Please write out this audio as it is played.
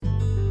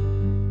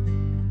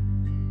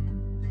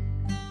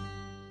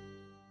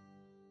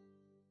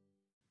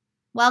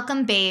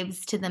Welcome,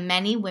 babes, to the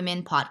Many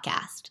Women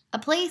Podcast, a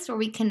place where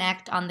we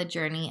connect on the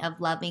journey of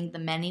loving the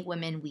many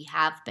women we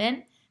have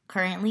been,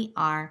 currently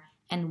are,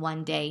 and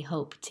one day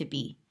hope to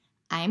be.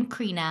 I'm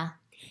Krina.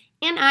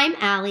 And I'm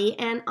Allie,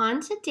 and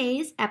on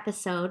today's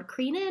episode,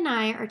 Krina and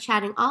I are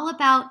chatting all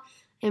about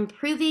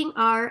improving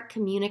our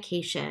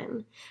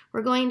communication.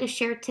 We're going to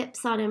share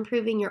tips on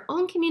improving your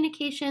own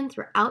communication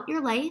throughout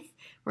your life.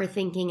 We're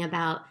thinking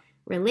about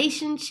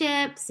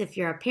relationships, if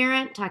you're a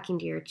parent, talking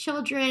to your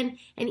children,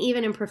 and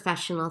even in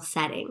professional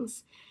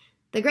settings.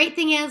 The great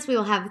thing is we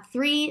will have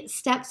 3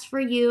 steps for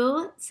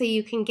you so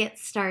you can get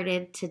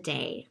started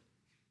today.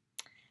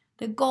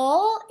 The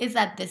goal is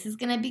that this is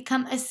going to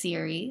become a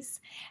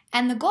series,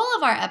 and the goal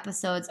of our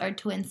episodes are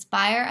to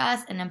inspire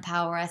us and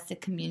empower us to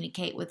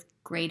communicate with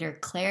greater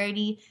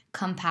clarity,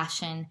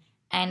 compassion,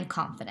 and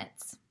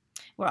confidence.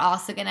 We're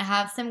also going to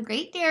have some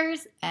great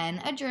dares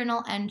and a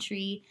journal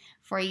entry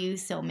for you,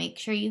 so make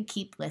sure you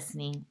keep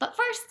listening. But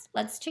first,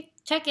 let's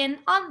check in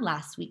on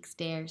last week's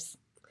dares.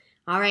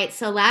 All right,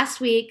 so last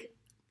week,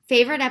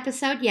 favorite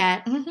episode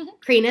yet,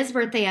 Krina's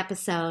birthday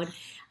episode.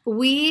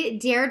 We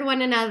dared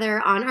one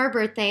another on our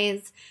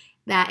birthdays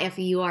that if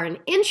you are an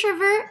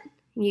introvert,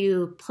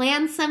 you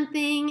plan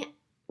something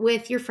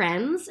with your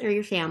friends or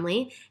your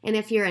family. And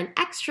if you're an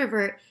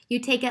extrovert, you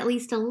take at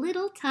least a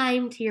little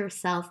time to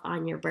yourself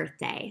on your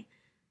birthday.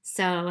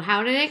 So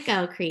how did it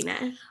go,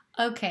 Krina?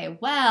 Okay,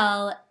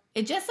 well,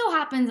 it just so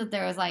happens that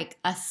there was like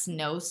a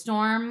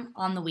snowstorm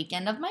on the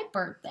weekend of my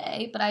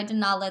birthday, but I did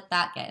not let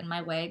that get in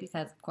my way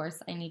because, of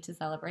course, I need to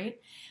celebrate.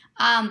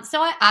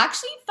 So I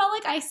actually felt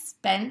like I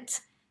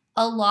spent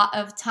a lot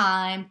of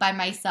time by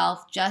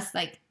myself, just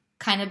like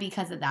kind of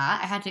because of that.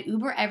 I had to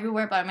Uber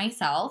everywhere by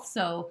myself.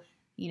 So,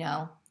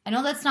 I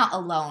know that's not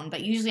alone,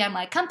 but usually I'm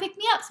like, come pick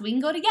me up so we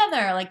can go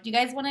together. Like, do you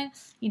guys want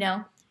to,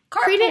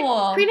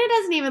 carpool? Krina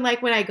doesn't even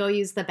like when I go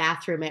use the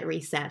bathroom at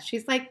recess.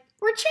 She's like,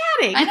 we're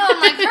chatting. I know, I'm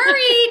like,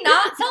 hurry,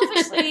 not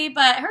selfishly,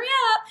 but hurry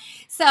up.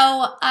 So,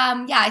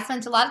 I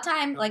spent a lot of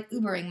time like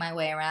Ubering my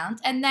way around.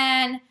 And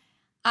then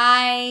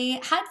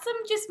I had some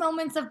just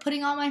moments of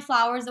putting all my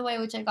flowers away,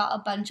 which I got a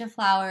bunch of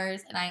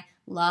flowers, and I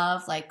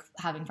love like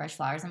having fresh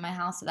flowers in my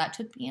house. So that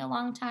took me a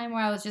long time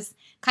where I was just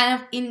kind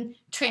of in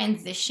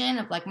transition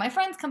of like my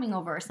friends coming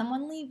over or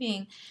someone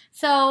leaving.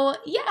 So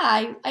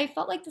yeah, I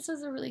felt like this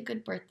was a really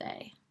good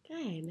birthday.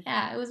 Good.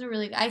 Yeah, it was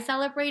I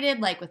celebrated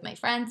like with my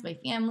friends, my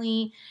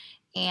family,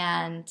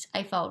 and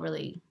I felt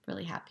really,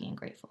 really happy and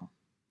grateful.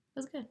 It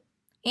was good.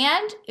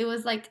 And it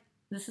was like,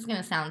 this is going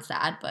to sound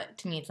sad, but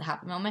to me it's a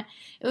happy moment.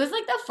 It was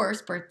like the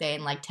first birthday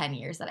in like 10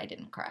 years that I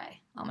didn't cry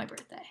on my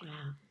birthday.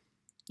 Wow.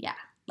 Yeah.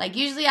 Like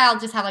usually I'll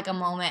just have like a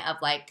moment of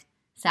like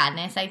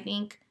sadness, I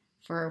think,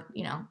 for,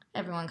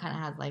 everyone kind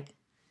of has like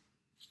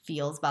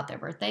feels about their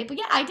birthday. But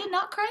yeah, I did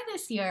not cry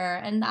this year,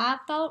 and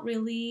that felt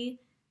really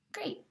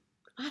great.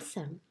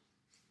 Awesome.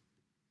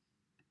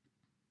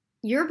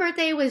 Your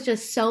birthday was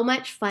just so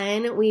much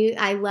fun.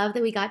 I love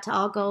that we got to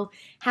all go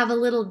have a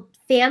little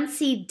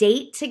fancy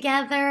date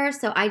together.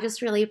 So I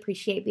just really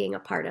appreciate being a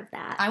part of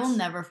that. I will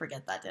never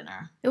forget that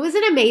dinner. It was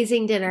an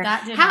amazing dinner.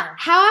 That dinner.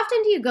 How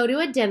often do you go to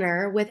a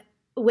dinner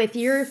with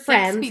your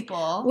friends 6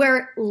 people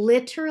where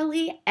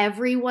literally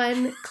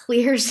everyone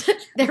clears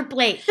their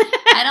plate?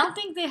 I don't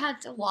think they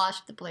had to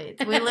wash the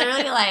plates. We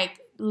literally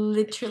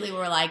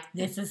were like,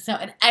 this is so,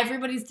 and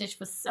everybody's dish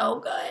was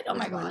so good. Oh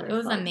my God. It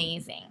was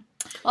amazing.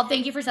 Well,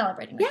 thank you for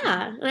celebrating with me.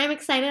 And I'm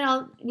excited.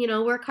 I'll,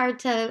 work hard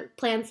to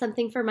plan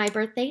something for my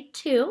birthday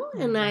too,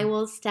 and I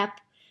will step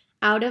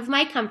out of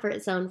my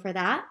comfort zone for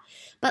that.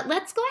 But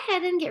let's go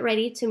ahead and get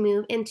ready to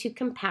move into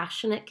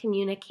compassionate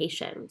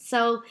communication.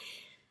 So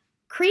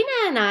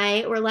Krina and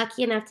I were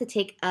lucky enough to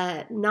take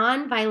a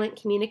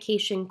nonviolent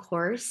communication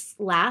course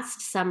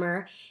last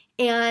summer,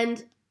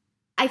 and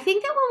I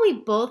think that when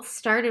we both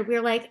started, we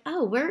were like,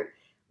 oh,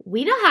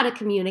 we know how to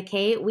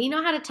communicate. We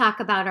know how to talk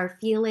about our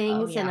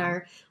feelings and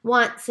our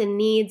wants and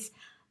needs.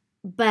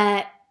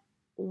 But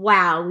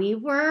wow, we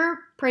were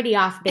pretty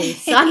off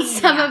base on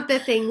some of the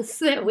things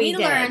that we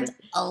did. Learned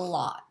a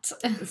lot.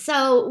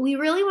 So we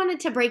really wanted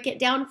to break it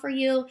down for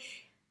you.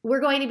 We're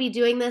going to be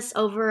doing this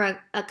over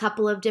a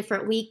couple of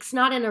different weeks,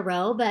 not in a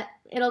row, but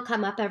it'll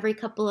come up every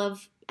couple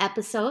of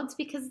episodes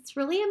because it's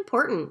really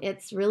important.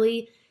 It's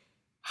really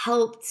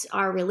helped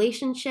our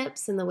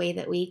relationships and the way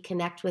that we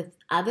connect with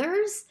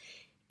others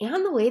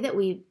and the way that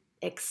we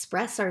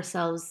express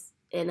ourselves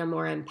in a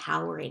more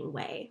empowering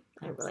way,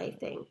 I really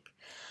think.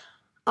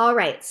 All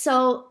right,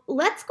 so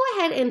let's go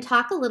ahead and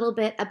talk a little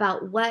bit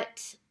about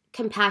what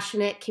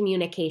compassionate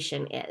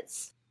communication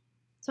is.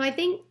 So I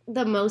think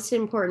the most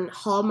important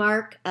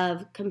hallmark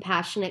of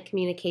compassionate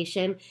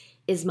communication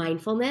is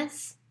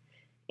mindfulness.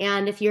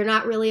 And if you're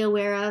not really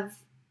aware of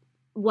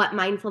what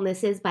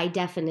mindfulness is by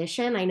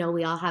definition, I know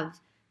we all have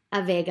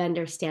a vague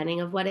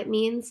understanding of what it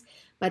means,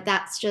 but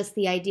that's just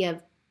the idea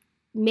of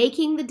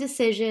making the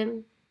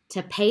decision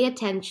to pay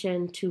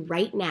attention to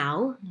right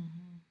now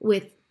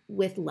with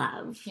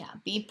love. Yeah,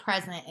 be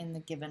present in the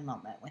given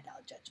moment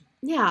without judgment.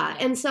 Yeah,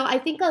 and so I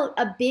think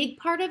a big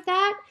part of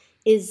that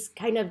is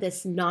kind of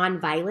this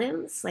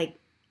nonviolence, like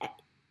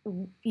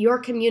your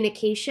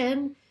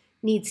communication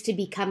needs to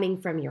be coming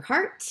from your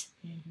heart.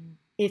 Mm-hmm.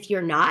 If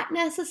you're not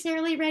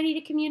necessarily ready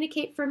to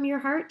communicate from your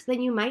heart,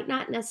 then you might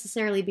not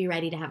necessarily be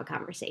ready to have a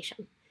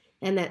conversation.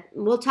 And that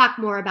we'll talk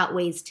more about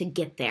ways to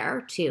get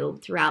there too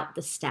throughout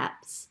the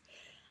steps.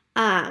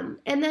 And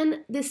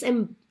then this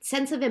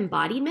sense of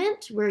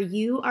embodiment where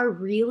you are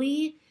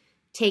really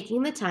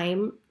taking the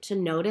time to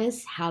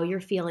notice how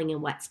you're feeling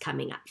and what's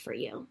coming up for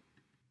you.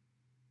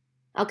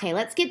 Okay,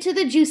 let's get to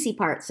the juicy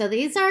part. So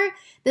these are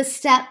the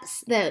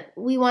steps that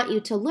we want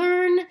you to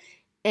learn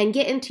and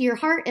get into your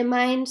heart and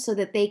mind so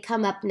that they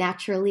come up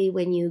naturally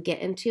when you get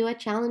into a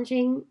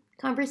challenging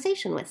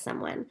conversation with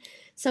someone.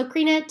 So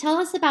Karina, tell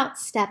us about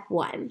step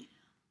 1.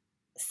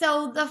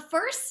 So the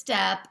first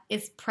step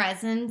is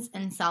presence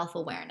and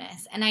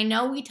self-awareness. And I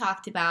know we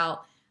talked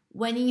about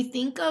when you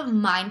think of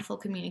mindful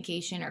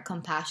communication or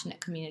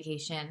compassionate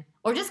communication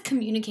or just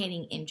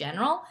communicating in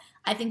general,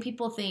 I think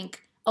people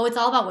think, oh, it's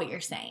all about what you're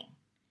saying.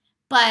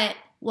 But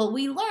what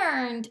we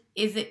learned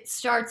is it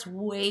starts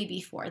way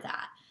before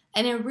that.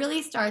 And it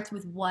really starts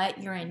with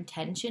what your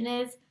intention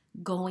is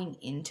going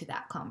into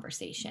that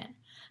conversation.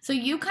 So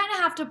you kind of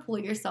have to pull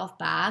yourself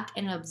back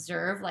and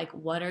observe, like,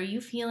 what are you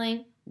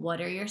feeling?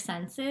 What are your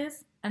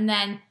senses? And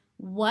then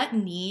what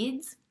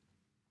needs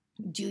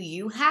do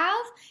you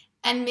have?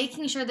 And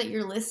making sure that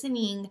you're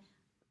listening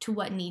to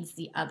what needs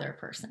the other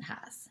person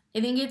has. I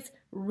think it's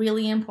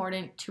really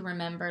important to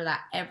remember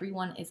that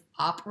everyone is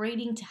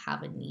operating to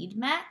have a need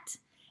met.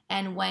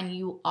 And when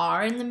you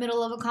are in the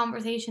middle of a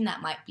conversation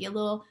that might be a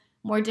little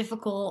more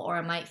difficult or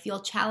it might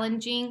feel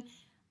challenging,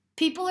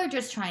 people are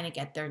just trying to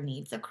get their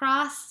needs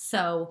across.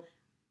 So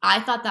I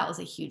thought that was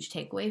a huge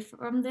takeaway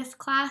from this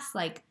class,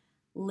 like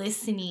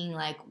listening,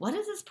 like, what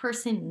does this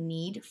person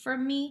need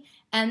from me?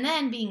 And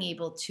then being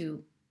able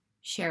to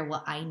share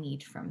what I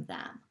need from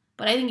them.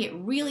 But I think it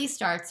really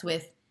starts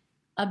with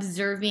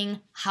observing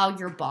how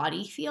your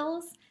body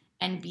feels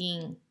and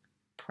being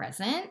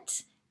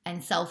present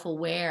and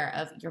self-aware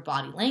of your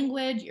body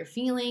language, your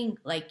feeling,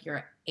 like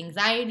your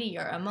anxiety,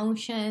 your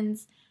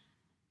emotions.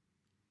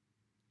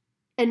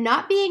 And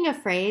not being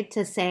afraid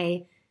to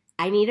say,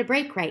 I need a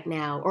break right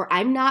now, or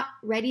I'm not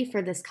ready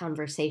for this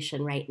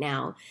conversation right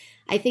now.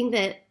 I think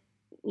that,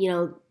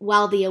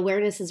 while the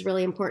awareness is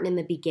really important in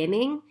the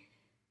beginning,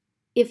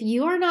 if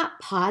you are not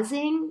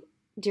pausing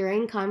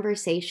during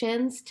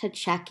conversations to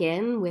check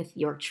in with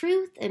your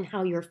truth and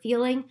how you're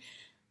feeling,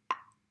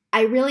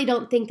 I really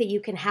don't think that you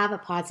can have a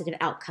positive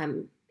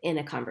outcome in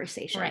a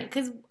conversation. Right,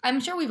 because I'm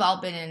sure we've all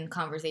been in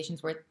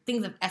conversations where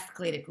things have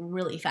escalated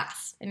really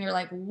fast. And you're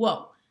like,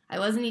 whoa, I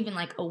wasn't even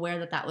aware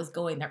that that was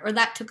going there. Or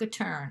that took a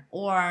turn.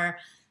 Or,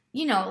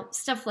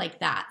 stuff like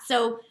that.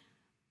 So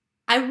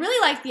I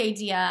really like the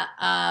idea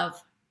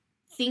of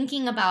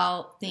thinking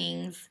about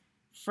things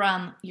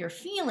from your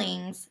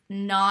feelings,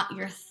 not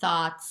your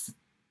thoughts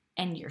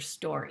and your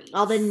stories.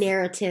 All the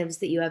narratives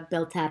that you have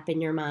built up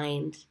in your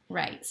mind.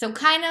 Right. So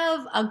kind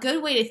of a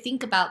good way to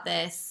think about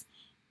this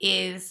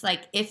is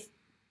like if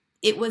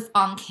it was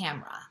on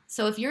camera.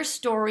 So if your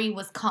story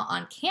was caught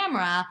on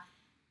camera,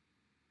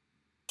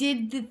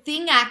 did the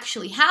thing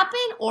actually happen,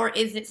 or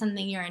is it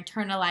something you're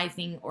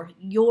internalizing or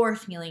you're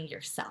feeling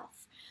yourself?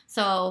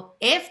 So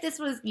if this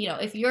was,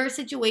 if your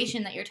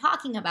situation that you're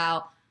talking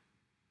about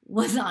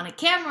was on a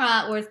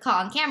camera or was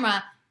caught on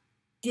camera,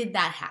 did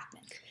that happen?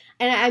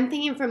 And I'm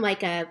thinking from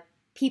a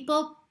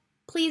people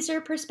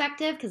pleaser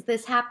perspective, because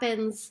this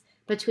happens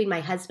between my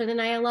husband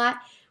and I a lot,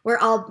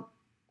 where I'll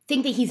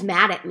think that he's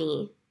mad at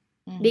me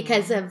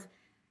because of,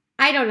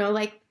 I don't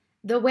know,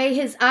 the way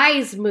his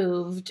eyes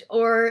moved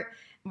or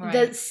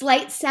the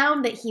slight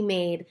sound that he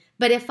made.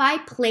 But if I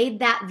played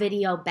that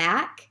video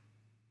back,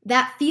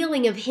 that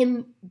feeling of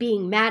him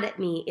being mad at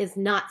me is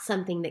not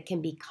something that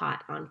can be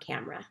caught on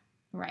camera.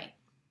 Right.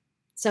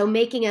 So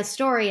making a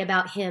story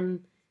about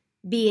him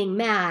being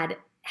mad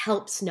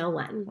helps no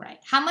one. Right.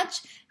 How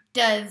much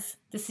does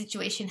the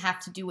situation have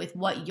to do with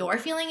what you're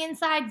feeling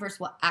inside versus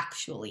what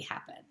actually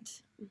happened?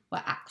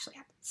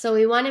 So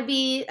we want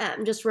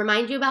to just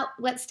remind you about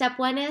what step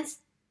 1 is.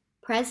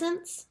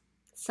 Presence,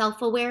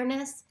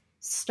 self-awareness,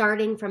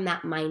 starting from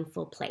that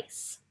mindful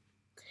place.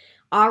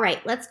 All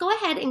right, let's go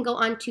ahead and go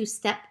on to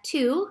step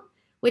 2,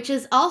 which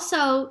is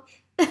also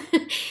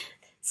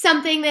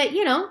something that,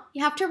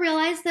 you have to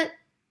realize that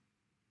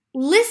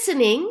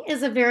listening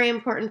is a very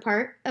important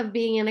part of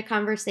being in a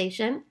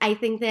conversation. I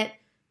think that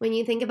when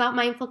you think about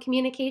mindful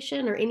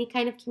communication or any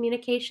kind of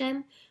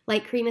communication,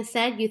 like Karina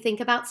said, you think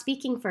about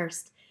speaking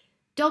first.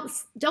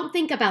 Don't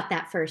think about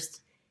that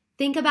first.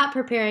 Think about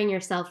preparing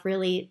yourself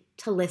really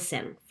to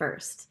listen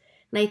first.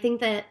 And I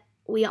think that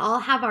we all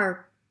have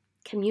our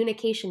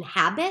communication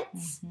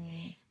habits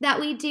that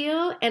we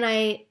do.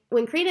 And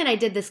when Karina and I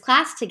did this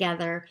class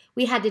together,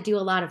 we had to do a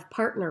lot of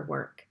partner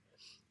work.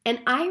 And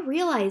I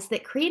realized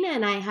that Karina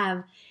and I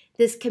have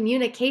this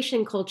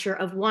communication culture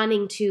of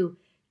wanting to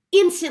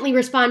instantly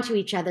respond to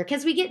each other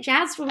because we get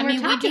jazzed when we're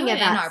talking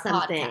about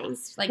something.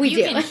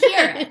 You can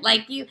hear it.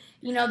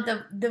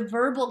 The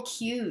verbal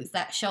cues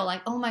that show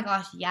oh my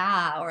gosh,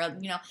 yeah, or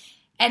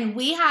And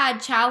we had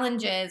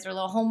challenges or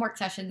little homework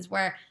sessions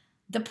where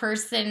the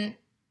person,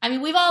 I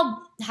mean, we've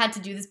all had to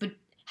do this, but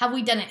have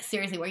we done it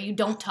seriously where you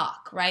don't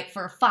talk, right,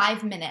 for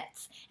 5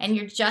 minutes and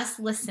you're just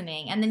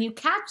listening and then you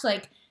catch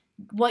like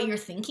what you're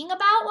thinking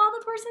about while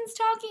the person's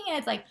talking and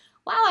it's like,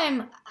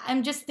 wow,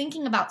 I'm just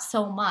thinking about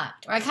so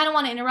much, or I kind of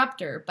want to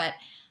interrupt her, but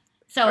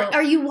so.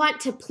 Or you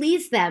want to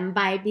please them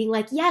by being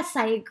like, yes,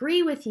 I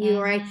agree with you,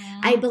 or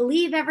I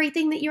believe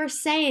everything that you're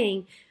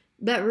saying,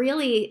 but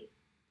really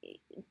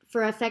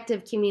for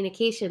effective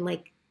communication,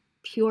 like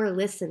pure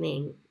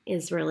listening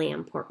is really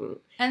important.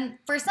 And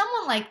for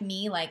someone like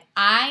me, like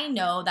I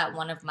know that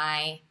one of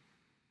my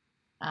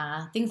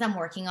things I'm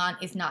working on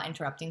is not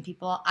interrupting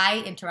people.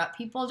 I interrupt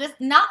people just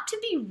not to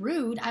be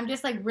rude. I'm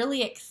just like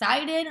really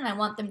excited and I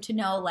want them to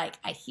know like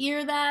I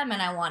hear them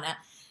and I want to,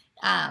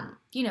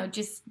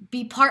 just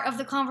be part of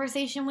the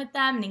conversation with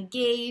them and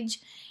engage.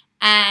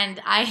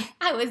 And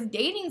I was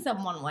dating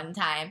someone one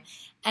time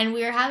and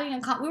we were having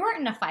we weren't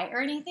in a fight or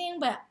anything,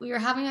 but we were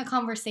having a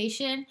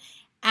conversation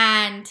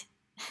and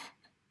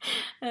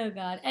oh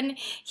God. And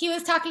he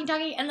was talking,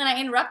 and then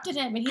I interrupted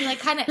him and he like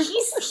kind of,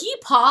 he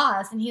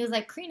paused and he was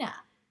like, Karina,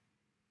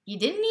 you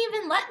didn't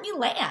even let me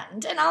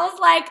land. And I was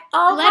like,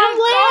 oh let my him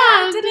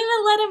God, land. didn't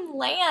even let him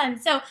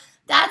land. So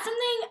that's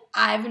something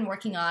I've been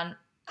working on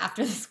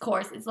after this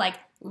course. It's like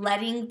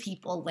letting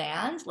people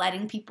land,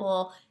 letting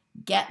people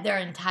get their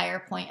entire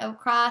point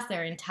across,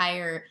 their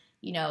entire,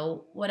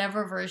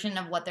 whatever version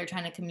of what they're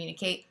trying to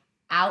communicate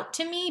out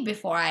to me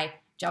before I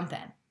jump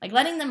in. Like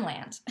letting them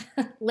land.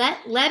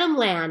 Let them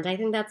land. I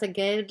think that's a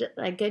good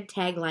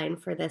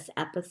tagline for this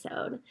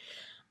episode.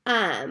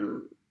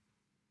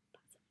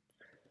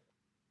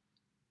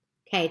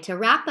 Okay, to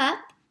wrap up,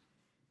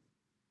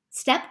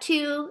 step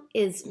 2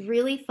 is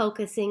really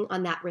focusing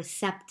on that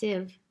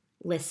receptive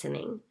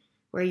listening,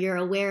 where you're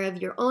aware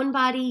of your own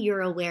body,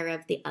 you're aware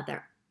of the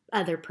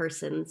other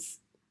person's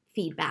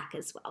feedback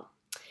as well.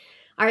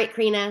 All right,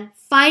 Karina,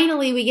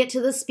 finally we get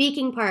to the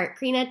speaking part.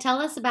 Karina, tell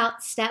us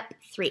about step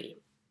 3.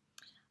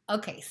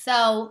 Okay,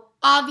 so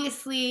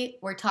obviously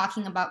we're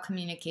talking about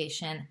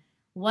communication.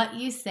 What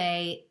you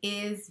say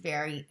is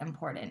very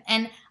important.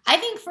 And I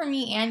think for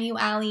me and you,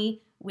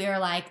 Allie, we're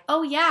like,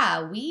 oh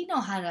yeah, we know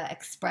how to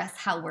express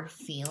how we're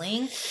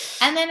feeling.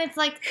 And then it's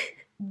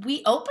like,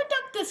 we opened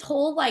up this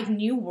whole like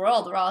new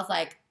world where I was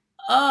like,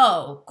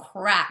 oh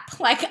crap.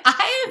 Like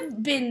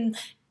I've been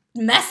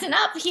messing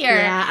up here.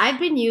 Yeah, I've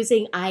been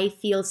using I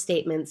feel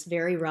statements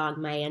very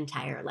wrong my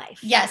entire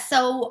life. Yeah,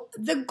 so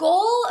the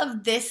goal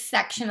of this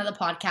section of the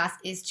podcast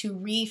is to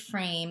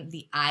reframe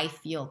the I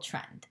feel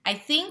trend. I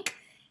think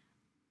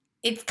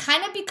it's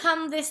kind of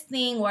become this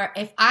thing where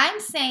if I'm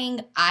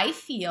saying I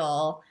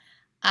feel,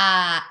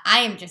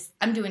 I'm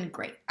doing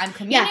great. I'm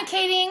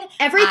communicating. Yeah.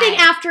 Everything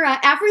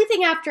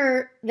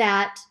after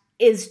that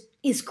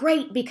is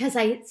great because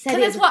I said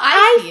it's what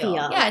I feel.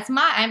 Yeah, it's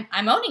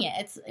I'm owning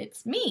it.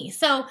 It's me.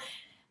 So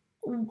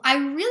I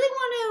really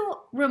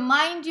want to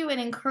remind you and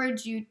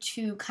encourage you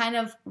to kind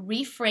of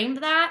reframe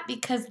that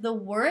because the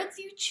words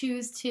you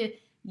choose to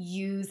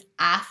use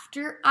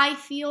after I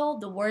feel,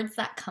 the words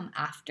that come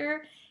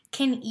after,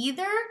 can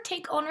either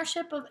take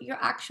ownership of your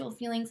actual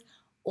feelings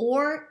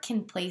or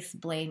can place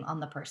blame on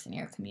the person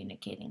you're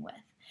communicating with.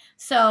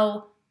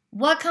 So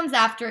what comes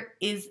after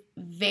is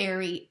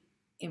very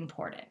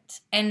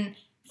important. And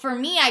for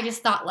me, I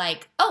just thought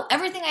like, oh,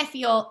 everything I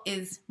feel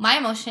is my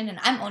emotion and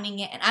I'm owning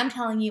it and I'm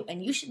telling you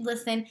and you should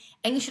listen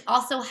and you should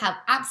also have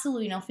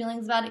absolutely no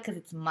feelings about it because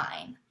it's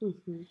mine.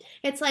 Mm-hmm.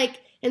 It's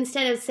like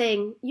instead of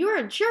saying you're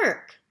a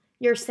jerk,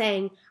 you're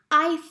saying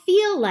I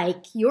feel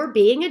like you're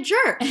being a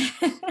jerk.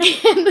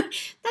 And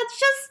that's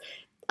just,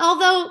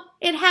 although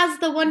it has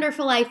the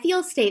wonderful I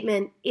feel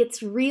statement,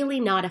 it's really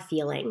not a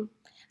feeling.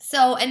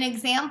 So an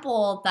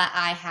example that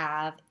I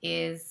have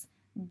is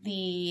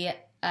the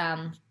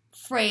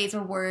phrase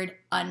or word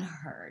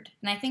unheard.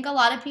 And I think a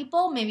lot of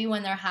people, maybe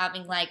when they're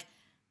having like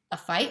a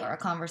fight or a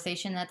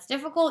conversation that's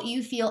difficult,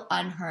 you feel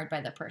unheard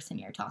by the person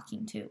you're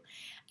talking to.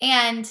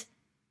 And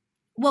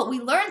what we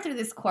learned through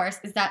this course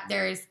is that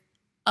there's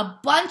a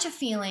bunch of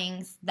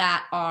feelings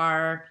that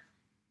are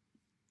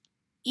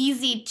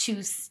easy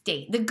to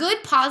state. The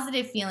good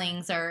positive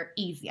feelings are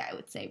easy, I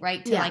would say,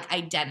 right? To like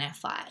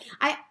identify.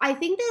 I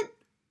think that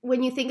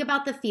when you think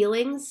about the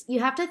feelings, you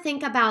have to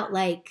think about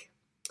like,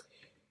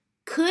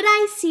 could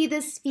I see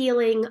this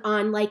feeling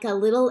on like a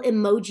little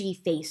emoji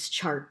face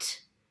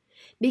chart?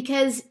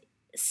 Because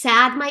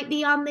sad might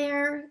be on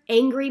there,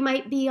 angry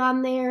might be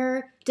on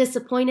there,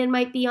 disappointed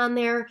might be on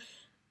there,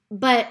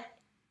 but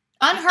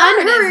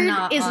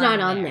unheard is not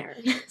on there.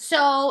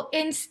 So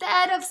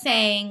instead of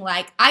saying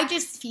like, I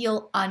just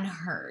feel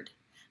unheard,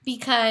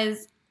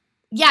 because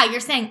yeah,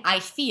 you're saying I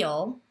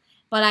feel,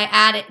 but I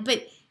add it,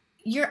 but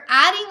you're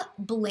adding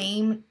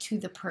blame to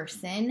the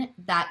person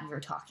that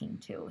you're talking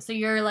to. So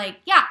you're like,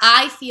 yeah,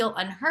 I feel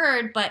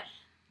unheard, but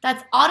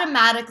that's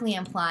automatically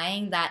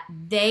implying that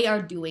they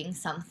are doing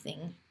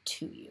something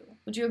to you.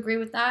 Would you agree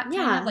with that?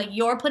 Yeah. Kind of like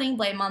you're putting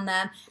blame on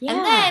them. Yeah.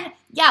 And then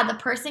yeah, the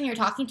person you're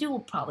talking to will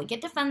probably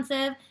get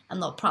defensive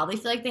and they'll probably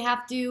feel like they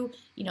have to,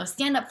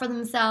 stand up for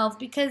themselves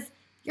because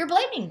you're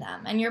blaming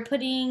them and you're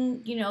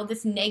putting,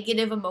 this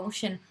negative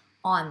emotion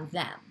on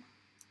them.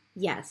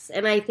 Yes,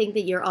 and I think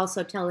that you're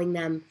also telling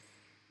them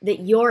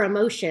that your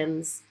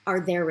emotions are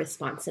their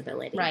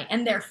responsibility. Right,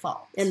 and their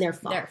fault. Their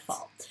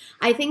fault.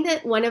 I think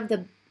that one of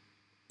the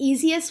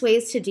easiest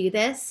ways to do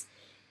this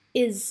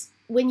is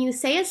when you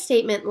say a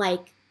statement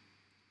like,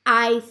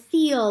 I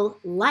feel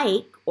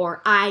like,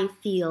 or I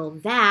feel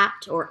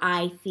that, or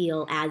I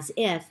feel as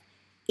if,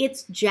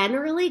 it's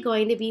generally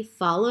going to be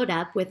followed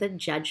up with a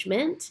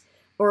judgment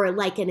or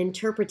like an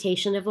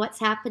interpretation of what's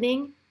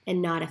happening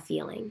and not a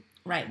feeling.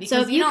 Right. So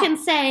if you can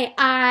say,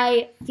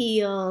 I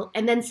feel,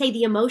 and then say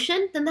the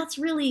emotion, then that's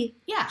really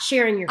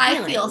sharing your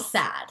feelings. I feel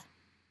sad.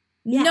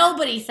 Yeah.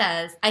 Nobody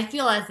says, I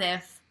feel as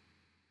if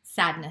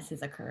sadness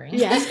is occurring.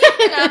 Yes.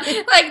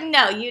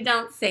 No, you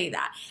don't say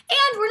that.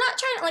 And we're not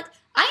trying to,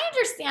 I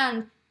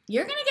understand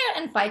you're going to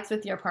get in fights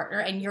with your partner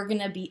and you're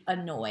going to be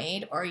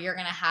annoyed or you're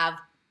going to have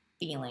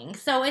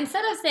feelings. So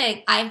instead of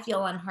saying, I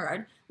feel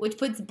unheard, which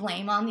puts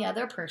blame on the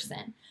other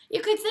person,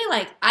 you could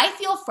say, I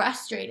feel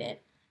frustrated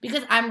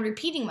because I'm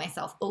repeating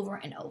myself over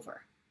and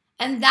over.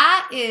 And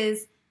that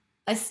is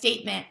a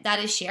statement that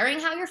is sharing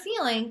how you're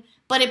feeling,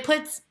 but it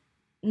puts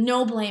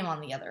no blame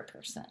on the other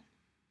person.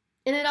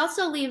 And it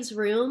also leaves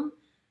room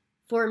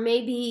for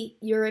maybe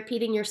you're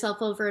repeating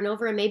yourself over and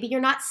over and maybe you're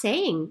not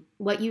saying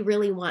what you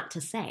really want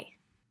to say.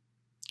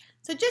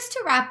 So just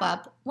to wrap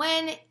up,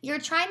 when you're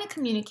trying to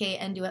communicate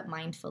and do it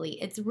mindfully,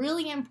 it's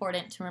really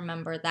important to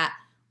remember that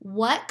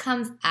what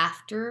comes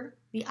after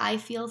the I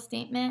feel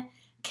statement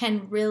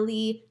can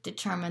really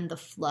determine the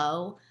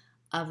flow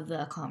of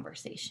the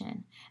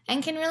conversation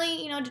and can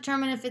really,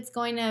 determine if it's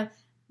going to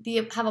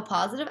have a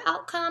positive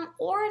outcome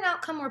or an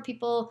outcome where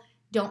people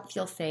don't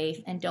feel safe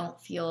and don't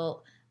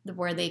feel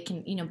where they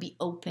can, be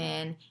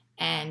open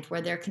and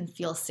where there can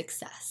feel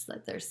success,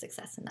 that there's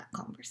success in that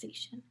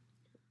conversation.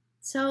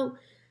 So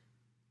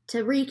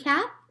to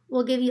recap,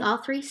 we'll give you all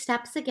 3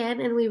 steps again,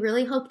 and we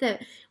really hope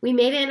that we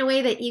made it in a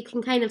way that you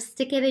can kind of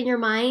stick it in your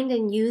mind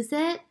and use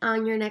it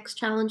on your next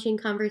challenging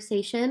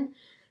conversation.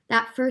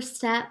 That first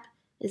step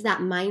is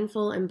that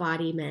mindful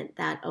embodiment,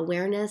 that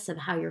awareness of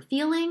how you're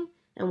feeling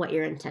and what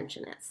your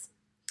intention is.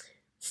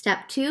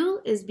 Step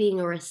 2 is being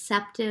a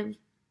receptive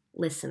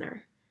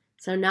listener.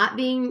 So not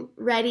being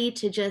ready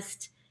to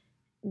just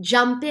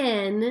jump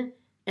in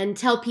and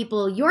tell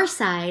people your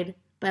side,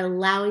 but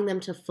allowing them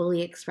to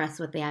fully express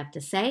what they have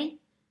to say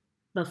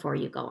before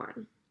you go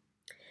on.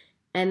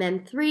 And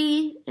then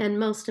 3, and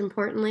most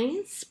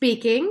importantly,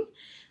 speaking,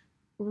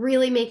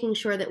 really making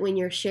sure that when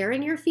you're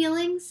sharing your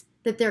feelings,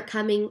 that they're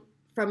coming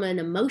from an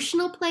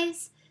emotional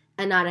place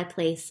and not a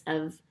place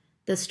of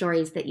the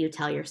stories that you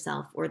tell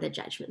yourself or the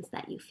judgments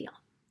that you feel.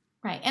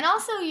 Right. And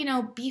also,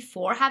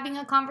 before having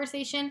a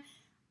conversation,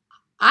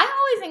 I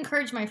always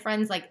encourage my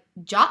friends,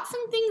 jot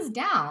some things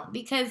down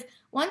because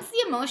once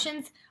the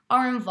emotions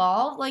are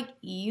involved,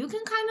 you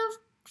can kind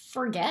of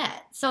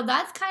forget. So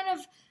that's kind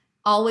of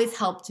always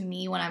helped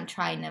me when I'm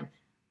trying to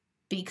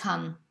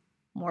become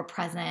more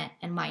present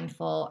and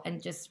mindful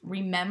and just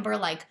remember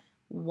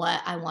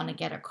what I want to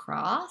get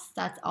across.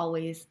 That's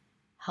always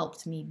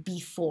helped me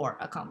before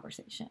a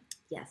conversation.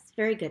 Yes,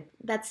 very good.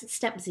 That's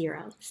step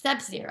 0.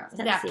 Step 0.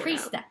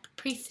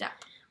 Pre-step.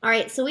 All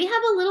right, so we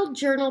have a little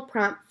journal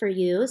prompt for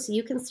you, so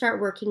you can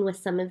start working with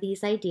some of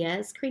these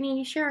ideas. Karina,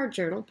 you share our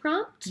journal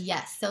prompt?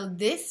 Yes, so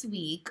this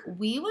week,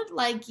 we would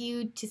like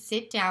you to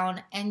sit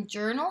down and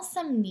journal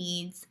some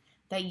needs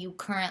that you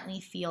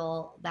currently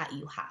feel that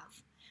you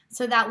have.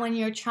 So that when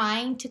you're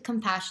trying to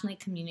compassionately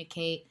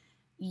communicate,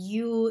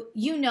 you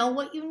know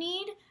what you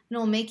need, and it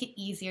will make it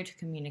easier to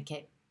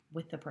communicate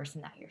with the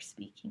person that you're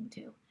speaking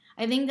to.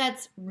 I think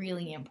that's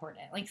really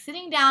important.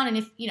 Sitting down and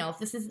if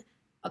this is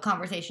a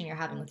conversation you're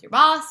having with your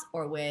boss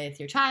or with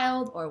your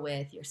child or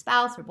with your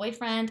spouse or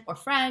boyfriend or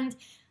friend,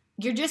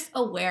 you're just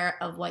aware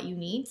of what you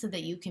need so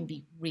that you can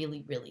be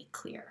really, really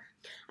clear.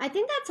 I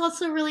think that's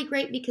also really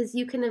great because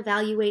you can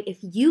evaluate if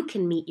you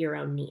can meet your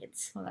own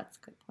needs. Well, that's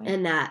a good point.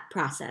 In that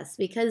process,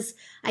 because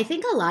I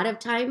think a lot of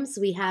times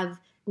we have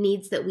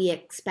needs that we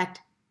expect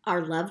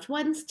our loved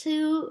ones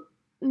to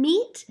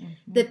meet,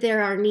 that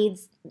there are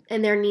needs,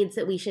 and there are needs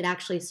that we should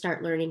actually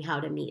start learning how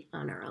to meet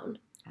on our own.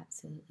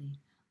 Absolutely.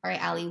 All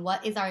right, Allie,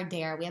 what is our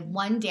dare? We have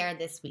one dare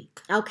this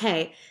week.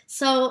 Okay,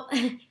 so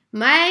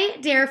my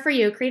dare for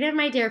you, Karina,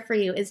 my dare for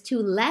you is to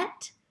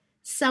let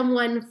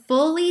someone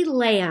fully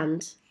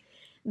land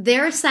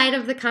their side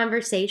of the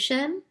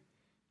conversation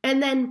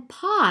and then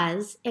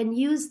pause and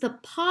use the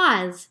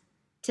pause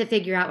to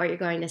figure out what you're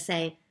going to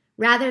say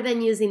rather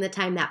than using the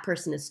time that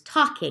person is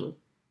talking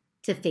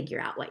to figure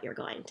out what you're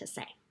going to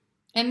say.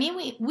 And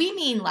we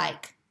mean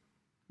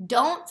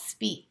don't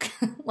speak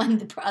when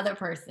the other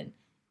person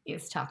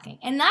is talking.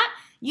 And that,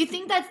 you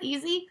think that's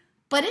easy,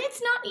 but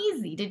it's not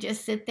easy to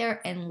just sit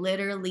there and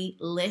literally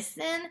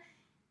listen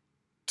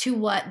to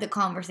what the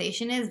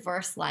conversation is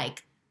versus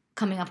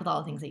coming up with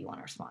all the things that you want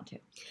to respond to.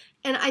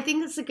 And I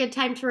think this is a good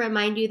time to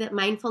remind you that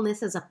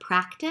mindfulness is a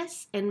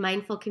practice, and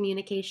mindful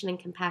communication and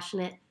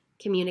compassionate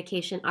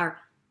communication are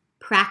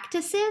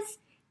practices.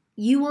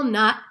 You will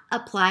not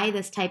apply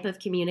this type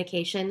of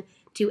communication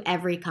to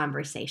every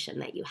conversation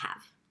that you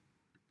have.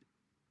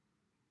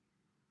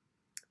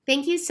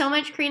 Thank you so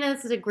much, Karina.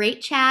 This is a great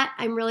chat.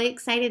 I'm really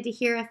excited to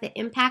hear if it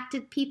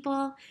impacted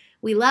people.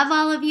 We love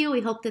all of you.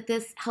 We hope that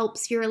this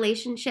helps your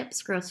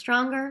relationships grow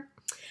stronger.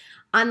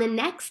 On the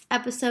next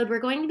episode,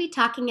 we're going to be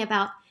talking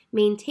about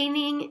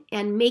maintaining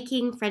and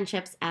making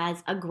friendships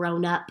as a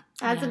grown-up,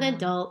 as an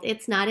adult.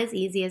 It's not as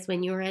easy as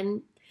when you were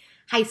in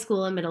high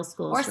school and middle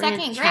school. Or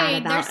second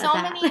grade. There's so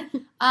many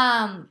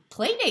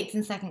play dates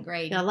in second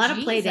grade. Yeah, a lot of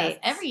play dates.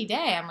 Every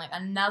day. I'm like,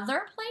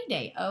 another play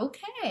date.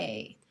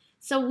 Okay.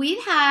 So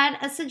we've had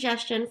a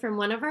suggestion from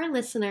one of our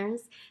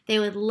listeners. They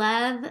would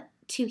love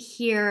to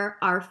hear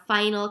our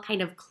final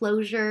kind of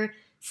closure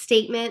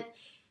statement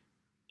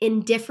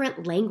in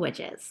different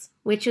languages,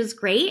 which is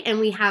great. And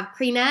we have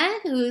Karina,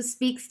 who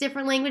speaks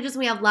different languages.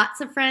 We have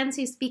lots of friends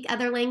who speak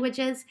other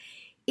languages.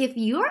 If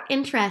you're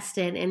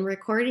interested in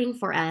recording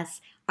for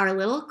us our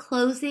little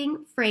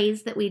closing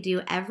phrase that we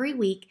do every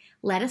week,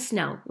 let us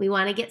know. We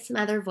want to get some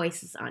other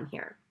voices on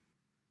here.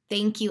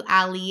 Thank you,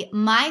 Ali.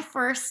 My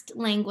first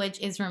language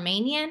is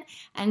Romanian,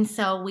 and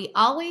so we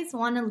always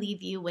want to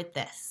leave you with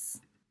this.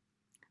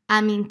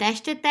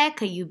 Amintește-te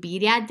că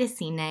iubirea de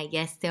sine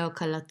este o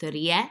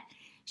călătorie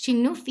și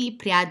nu fi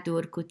prea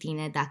dur cu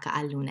tine dacă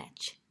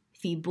aluneci.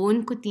 Fii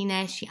bun cu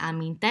tine și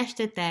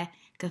amintește-te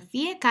că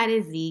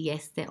fiecare zi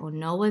este o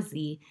nouă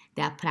zi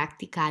de a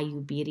practica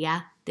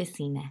iubirea de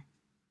sine.